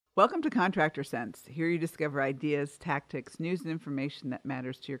Welcome to Contractor Sense. Here you discover ideas, tactics, news, and information that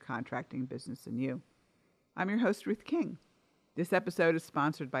matters to your contracting business and you. I'm your host, Ruth King. This episode is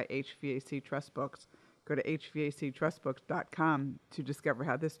sponsored by HVAC Trust Books. Go to hvactrustbooks.com to discover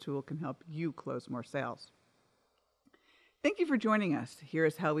how this tool can help you close more sales. Thank you for joining us. Here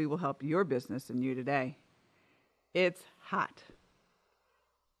is how we will help your business and you today. It's hot.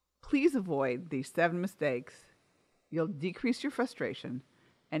 Please avoid these 7 mistakes. You'll decrease your frustration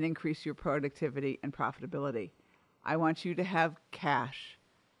and increase your productivity and profitability. I want you to have cash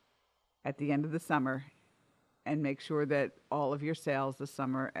at the end of the summer and make sure that all of your sales this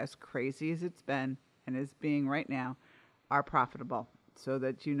summer, as crazy as it's been and is being right now, are profitable so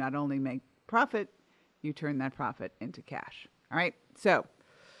that you not only make profit, you turn that profit into cash. All right, so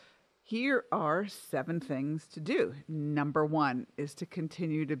here are 7 things to do. Number 1 is to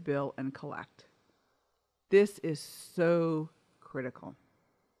continue to bill and collect. This is so critical.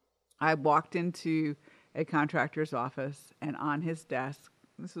 I walked into a contractor's office, and on his desk,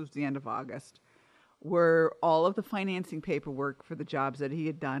 this was the end of August, were all of the financing paperwork for the jobs that he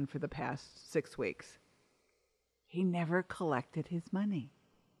had done for the past 6 weeks. He never collected his money.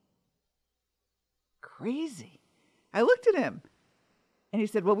 Crazy. I looked at him, and he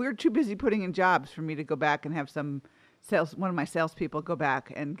said, well, we were too busy putting in jobs for me to go back and have one of my salespeople go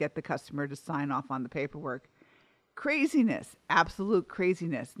back and get the customer to sign off on the paperwork. Craziness, absolute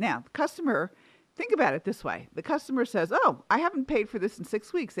craziness. Now, the customer, think about it this way. The customer says, oh, I haven't paid for this in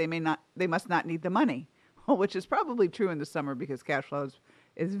 6 weeks. They must not need the money. Well, which is probably true in the summer because cash flow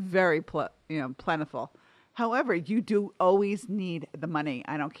is very plentiful. However, you do always need the money.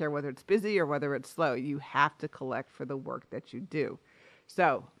 I don't care whether it's busy or whether it's slow. You have to collect for the work that you do.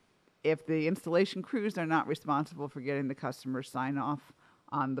 So if the installation crews are not responsible for getting the customer sign off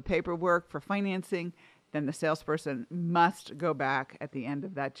on the paperwork for financing, then the salesperson must go back at the end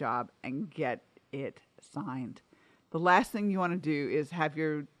of that job and get it signed. The last thing you want to do is have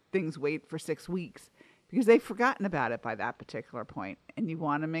your things wait for 6 weeks because they've forgotten about it by that particular point. And you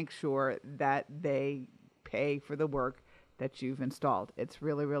want to make sure that they pay for the work that you've installed. It's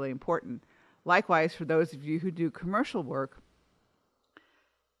really, really important. Likewise, for those of you who do commercial work,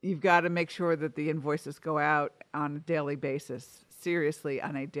 you've got to make sure that the invoices go out on a daily basis, seriously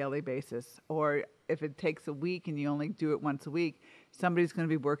on a daily basis. Or if it takes a week and you only do it once a week, somebody's going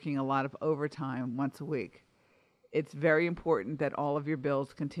to be working a lot of overtime once a week. It's very important that all of your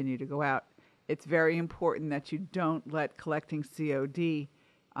bills continue to go out. It's very important that you don't let collecting COD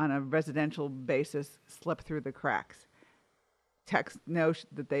on a residential basis slip through the cracks. Text note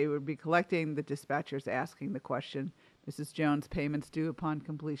that they would be collecting, the dispatcher's asking the question, Mrs. Jones, payments due upon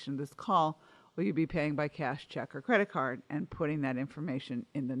completion of this call. Will you be paying by cash, check, or credit card? And putting that information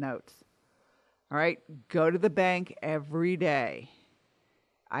in the notes. All right, go to the bank every day.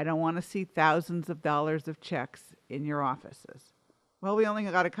 I don't want to see thousands of dollars of checks in your offices. Well, we only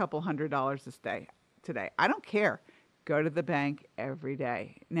got a couple $100 today. I don't care. Go to the bank every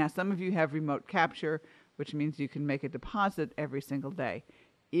day. Now, some of you have remote capture, which means you can make a deposit every single day.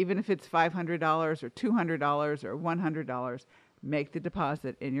 Even if it's $500 or $200 or $100, make the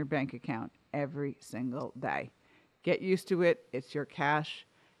deposit in your bank account every single day. Get used to it. It's your cash.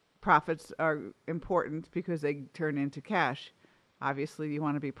 Profits are important because they turn into cash. Obviously, you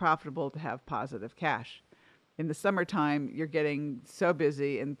want to be profitable to have positive cash. In the summertime, you're getting so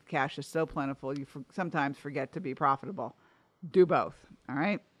busy and cash is so plentiful, you sometimes forget to be profitable. Do both, all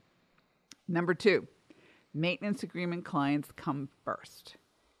right? Number 2, maintenance agreement clients come first.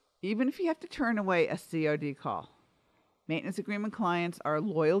 Even if you have to turn away a COD call, maintenance agreement clients are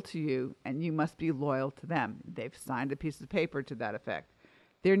loyal to you and you must be loyal to them. They've signed a piece of paper to that effect.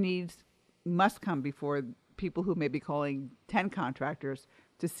 Their needs must come before people who may be calling 10 contractors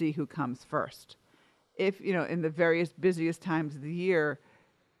to see who comes first. If, in the various busiest times of the year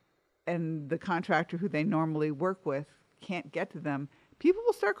and the contractor who they normally work with can't get to them, people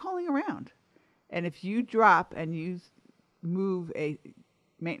will start calling around. And if you drop and you move a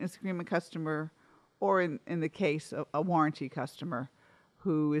maintenance agreement customer, or in the case of a warranty customer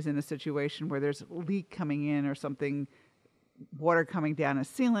who is in a situation where there's a leak coming in or something, water coming down a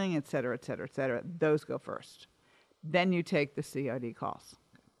ceiling, et cetera, et cetera, et cetera, those go first. Then you take the COD calls.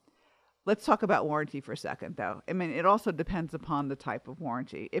 Let's talk about warranty for a second, though. I mean, it also depends upon the type of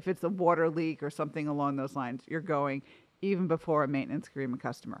warranty. If it's a water leak or something along those lines, you're going even before a maintenance agreement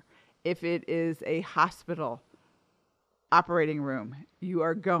customer. If it is a hospital operating room, you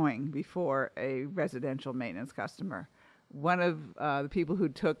are going before a residential maintenance customer. One of the people who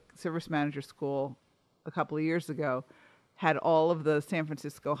took service manager school a couple of years ago had all of the San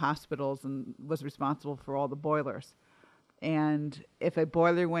Francisco hospitals and was responsible for all the boilers. And if a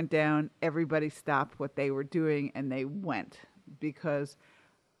boiler went down, everybody stopped what they were doing and they went because,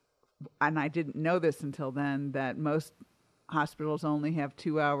 and I didn't know this until then, that most hospitals only have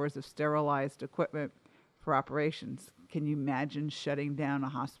 2 hours of sterilized equipment for operations. Can you imagine shutting down a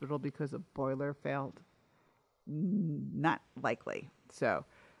hospital because a boiler failed? Not likely. So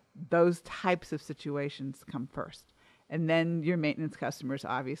those types of situations come first. And then your maintenance customers,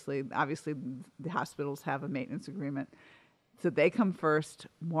 obviously the hospitals have a maintenance agreement. So they come first.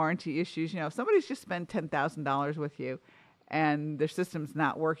 Warranty issues, if somebody's just spent $10,000 with you and their system's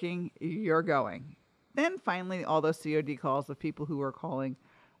not working, you're going. Then finally, all those COD calls of people who are calling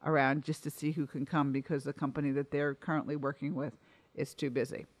around just to see who can come because the company that they're currently working with is too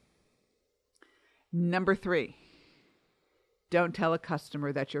busy. Number 3, don't tell a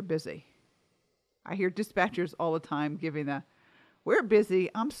customer that you're busy. I hear dispatchers all the time giving "we're busy,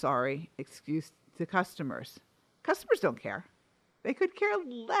 I'm sorry" excuse to customers. Customers don't care. They could care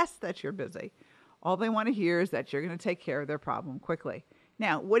less that you're busy. All they want to hear is that you're going to take care of their problem quickly.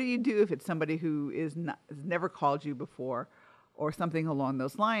 Now, what do you do if it's somebody who has never called you before or something along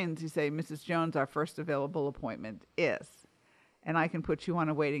those lines? You say, "Mrs. Jones, our first available appointment is," and I can put you on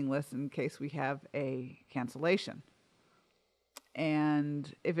a waiting list in case we have a cancellation.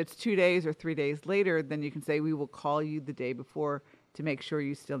 And if it's 2 days or 3 days later, then you can say, "We will call you the day before to make sure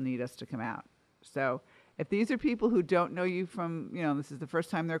you still need us to come out." So if these are people who don't know you from, this is the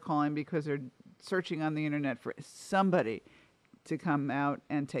first time they're calling because they're searching on the internet for somebody to come out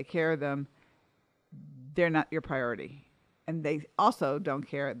and take care of them, they're not your priority. And they also don't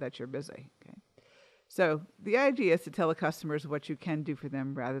care that you're busy. Okay. So the idea is to tell the customers what you can do for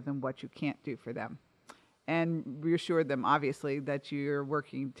them rather than what you can't do for them. And reassure them, obviously, that you're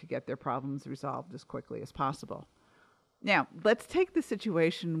working to get their problems resolved as quickly as possible. Now, let's take the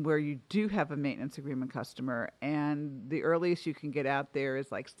situation where you do have a maintenance agreement customer and the earliest you can get out there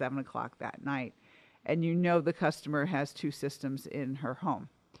is like 7 o'clock that night. And the customer has 2 systems in her home.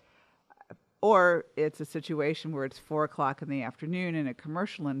 Or it's a situation where it's 4 o'clock in the afternoon in a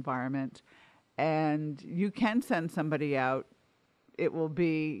commercial environment and you can send somebody out. It will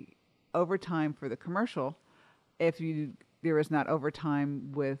be overtime for the commercial if there is not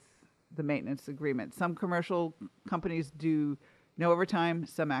overtime with the maintenance agreement. Some commercial companies do no overtime.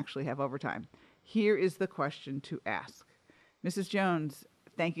 Some actually have overtime. Here is the question to ask. "Mrs. Jones,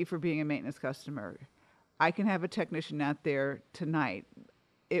 thank you for being a maintenance customer. I can have a technician out there tonight.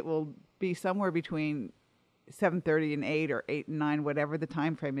 It will be somewhere between 7:30 and 8 or 8 and 9, whatever the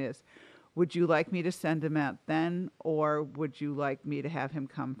time frame is. Would you like me to send him out then, or would you like me to have him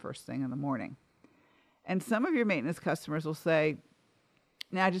come first thing in the morning?" And some of your maintenance customers will say,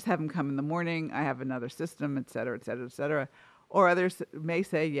 "Now just have him come in the morning. I have another system," et cetera, et cetera, et cetera. Or others may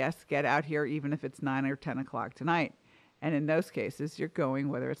say, "Yes, get out here even if it's 9 or 10 o'clock tonight." And in those cases, you're going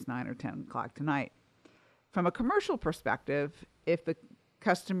whether it's 9 or 10 o'clock tonight. From a commercial perspective, if the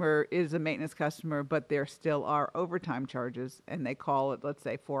customer is a maintenance customer, but there still are overtime charges, and they call it, let's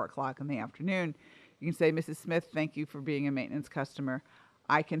say, 4 o'clock in the afternoon, you can say, "Mrs. Smith, thank you for being a maintenance customer.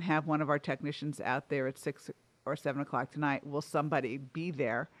 I can have one of our technicians out there at 6 or 7 o'clock tonight. Will somebody be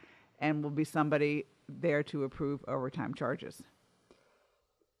there?" And will be somebody there to approve overtime charges.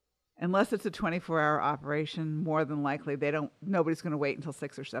 Unless it's a 24-hour operation, more than likely nobody's going to wait until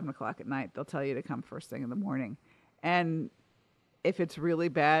 6 or 7 o'clock at night. They'll tell you to come first thing in the morning. And if it's really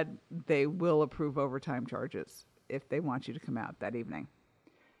bad, they will approve overtime charges if they want you to come out that evening.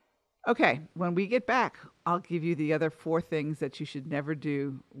 Okay, when we get back, I'll give you the other 4 things that you should never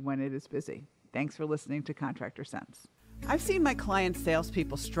do when it is busy. Thanks for listening to Contractor Sense. I've seen my clients'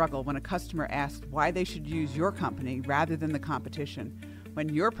 salespeople struggle when a customer asks why they should use your company rather than the competition when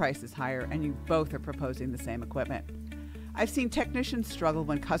your price is higher and you both are proposing the same equipment. I've seen technicians struggle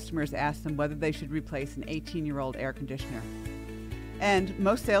when customers ask them whether they should replace an 18-year-old air conditioner. And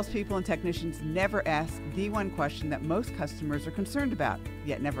most salespeople and technicians never ask the one question that most customers are concerned about,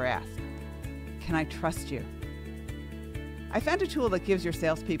 yet never ask. Can I trust you? I found a tool that gives your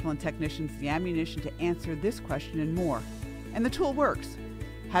salespeople and technicians the ammunition to answer this question and more. And the tool works.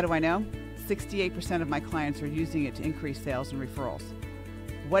 How do I know? 68% of my clients are using it to increase sales and referrals.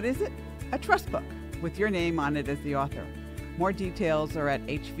 What is it? A trust book with your name on it as the author. More details are at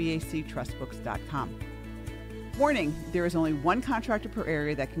hvactrustbooks.com. Warning, there is only one contractor per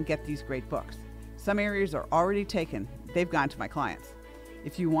area that can get these great books. Some areas are already taken. They've gone to my clients.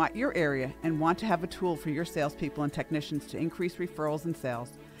 If you want your area and want to have a tool for your salespeople and technicians to increase referrals and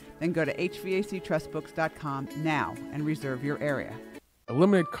sales, then go to hvactrustbooks.com now and reserve your area.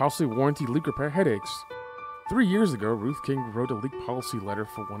 Eliminate costly warranty leak repair headaches. 3 years ago, Ruth King wrote a leak policy letter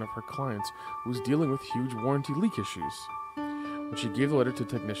for one of her clients who was dealing with huge warranty leak issues. When she gave the letter to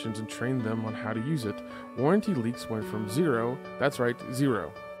technicians and trained them on how to use it, warranty leaks went from 0, that's right,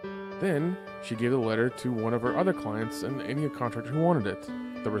 0. Then, she gave the letter to one of her other clients and any contractor who wanted it.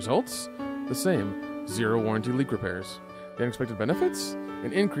 The results? The same, 0 warranty leak repairs. The unexpected benefits?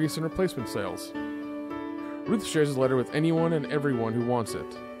 An increase in replacement sales. Ruth shares the letter with anyone and everyone who wants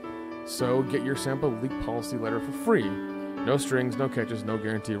it. So, get your sample leak policy letter for free. No strings, no catches, no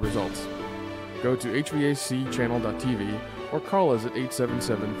guaranteed results. Go to hvacchannel.tv or call us at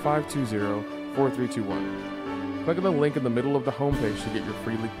 877-520-4321. Click on the link in the middle of the homepage to get your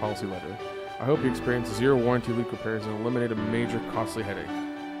free leak policy letter. I hope you experience 0 warranty leak repairs and eliminate a major costly headache.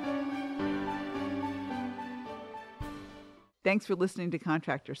 Thanks for listening to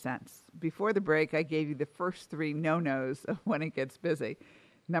Contractor Sense. Before the break, I gave you the first 3 no-nos of when it gets busy.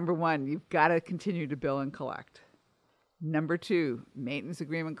 Number 1, you've got to continue to bill and collect. Number 2, maintenance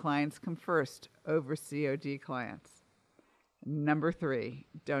agreement clients come first over COD clients. Number 3,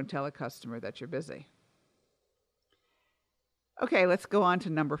 don't tell a customer that you're busy. Okay, let's go on to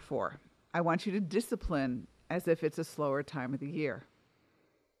number 4. I want you to discipline as if it's a slower time of the year.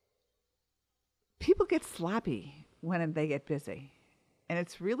 People get sloppy when they get busy, and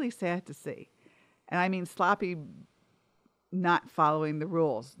it's really sad to see. And I mean sloppy, not following the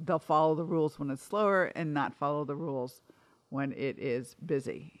rules. They'll follow the rules when it's slower and not follow the rules when it is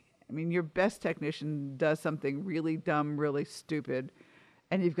busy. I mean, your best technician does something really dumb, really stupid,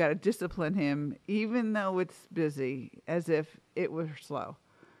 and you've got to discipline him even though it's busy, as if it were slow.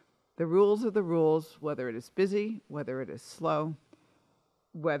 The rules are the rules, whether it is busy, whether it is slow,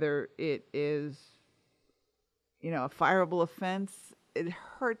 whether it is, a fireable offense. It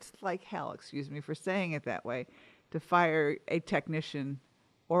hurts like hell, excuse me for saying it that way, to fire a technician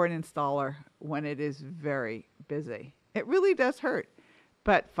or an installer when it is very busy. It really does hurt.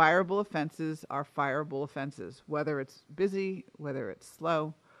 But fireable offenses are fireable offenses, whether it's busy, whether it's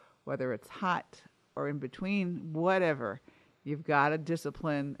slow, whether it's hot or in between, whatever. You've got to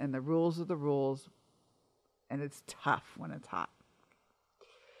discipline, and the rules are the rules, and it's tough when it's hot.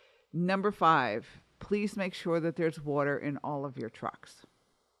 Number 5, please make sure that there's water in all of your trucks.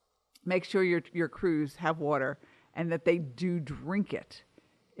 Make sure your crews have water and that they do drink it.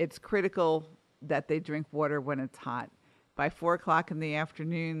 It's critical that they drink water when it's hot. By 4 o'clock in the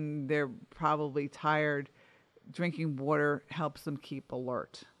afternoon, they're probably tired. Drinking water helps them keep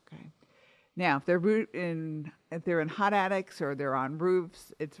alert. Okay. Now, if they're in hot attics or they're on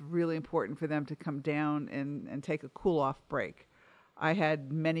roofs, it's really important for them to come down and take a cool-off break. I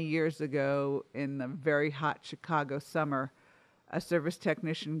had many years ago in the very hot Chicago summer, a service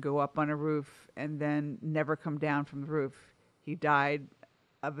technician go up on a roof and then never come down from the roof. He died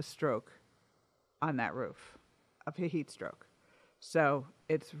of a stroke on that roof, of a heat stroke. So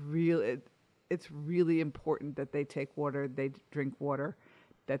it's really important that they take water, they drink water,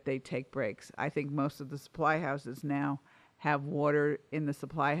 that they take breaks. I think most of the supply houses now have water in the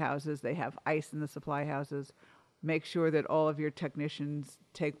supply houses. They have ice in the supply houses. Make sure that all of your technicians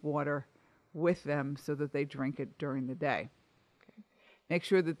take water with them so that they drink it during the day. Okay. Make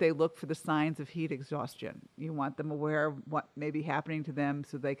sure that they look for the signs of heat exhaustion. You want them aware of what may be happening to them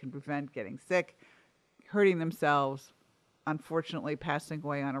so they can prevent getting sick, hurting themselves, unfortunately passing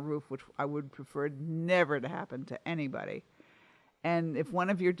away on a roof, which I would prefer never to happen to anybody. And if one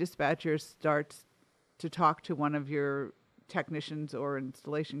of your dispatchers starts to talk to one of your technicians or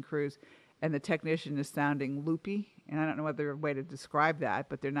installation crews, and the technician is sounding loopy, and I don't know other way to describe that,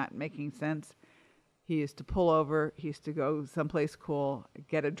 but they're not making sense, he is to pull over, he's to go someplace cool,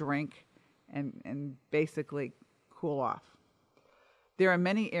 get a drink, and basically cool off. There are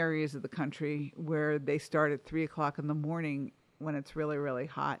many areas of the country where they start at 3 o'clock in the morning when it's really, really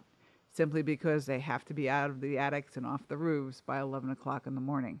hot, simply because they have to be out of the attics and off the roofs by 11 o'clock in the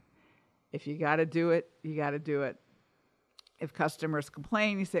morning. If you got to do it, you got to do it. If customers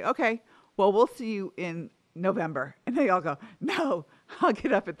complain, you say, okay, well, we'll see you in November. And they all go, no, I'll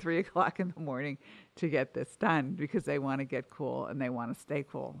get up at 3 o'clock in the morning to get this done, because they want to get cool and they want to stay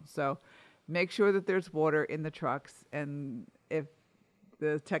cool. So make sure that there's water in the trucks. And if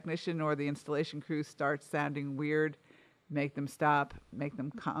the technician or the installation crew starts sounding weird, make them stop, make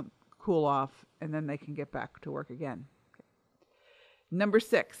them cool off, and then they can get back to work again. Okay. Number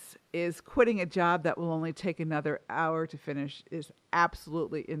 6 is quitting a job that will only take another hour to finish is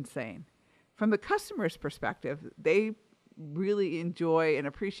absolutely insane. From the customer's perspective, they really enjoy and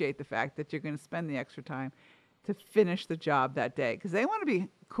appreciate the fact that you're going to spend the extra time to finish the job that day, because they want to be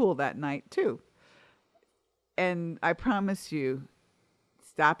cool that night too. And I promise you,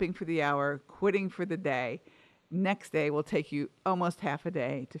 stopping for the hour, quitting for the day, next day will take you almost half a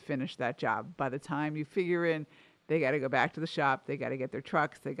day to finish that job. By the time you figure in They got to go back to the shop. They got to get their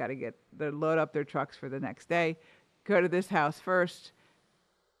trucks. They got to load up their trucks for the next day. Go to this house first,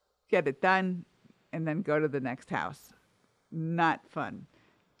 get it done, and then go to the next house. Not fun.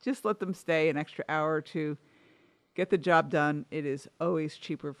 Just let them stay an extra hour or two, get the job done. It is always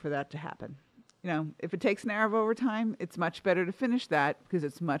cheaper for that to happen. If it takes an hour of overtime, it's much better to finish that because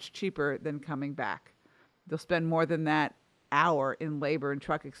it's much cheaper than coming back. They'll spend more than that hour in labor and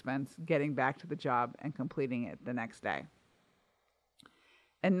truck expense getting back to the job and completing it the next day.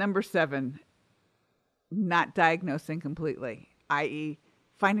 And number 7, not diagnosing completely, i.e.,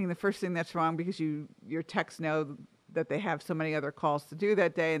 finding the first thing that's wrong because your techs know that they have so many other calls to do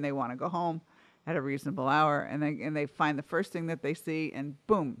that day and they want to go home at a reasonable hour, and they find the first thing that they see, and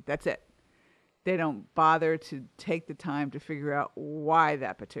boom, that's it. They don't bother to take the time to figure out why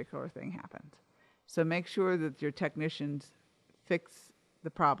that particular thing happened. So make sure that your technicians fix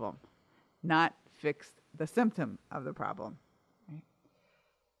the problem, not fix the symptom of the problem. Right?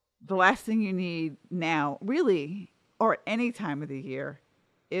 The last thing you need now, really, or at any time of the year,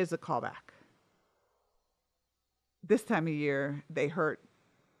 is a callback. This time of year, they hurt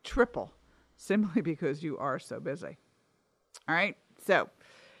triple simply because you are so busy. All right, so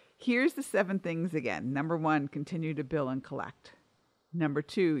here's the 7 things again. Number 1, continue to bill and collect. Number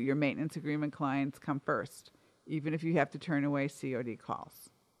 2, your maintenance agreement clients come first, even if you have to turn away COD calls.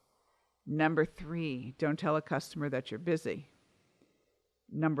 Number 3, don't tell a customer that you're busy.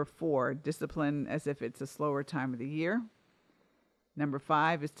 Number 4, discipline as if it's a slower time of the year. Number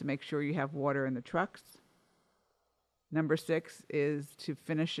 5 is to make sure you have water in the trucks. Number 6 is to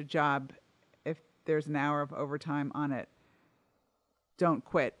finish a job if there's an hour of overtime on it. Don't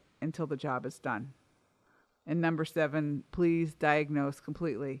quit until the job is done. And number 7, please diagnose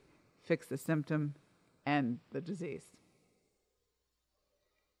completely, fix the symptom and the disease.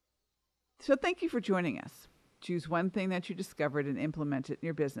 So thank you for joining us. Choose one thing that you discovered and implement it in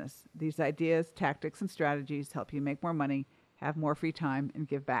your business. These ideas, tactics, and strategies help you make more money, have more free time, and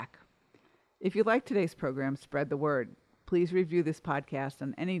give back. If you like today's program, spread the word. Please review this podcast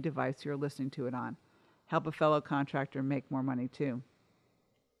on any device you're listening to it on. Help a fellow contractor make more money too.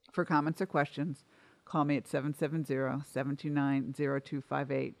 For comments or questions, call me at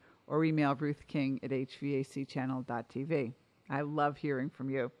 770-729-0258 or email Ruth King at hvacchannel.tv. I love hearing from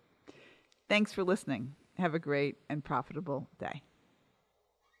you. Thanks for listening. Have a great and profitable day.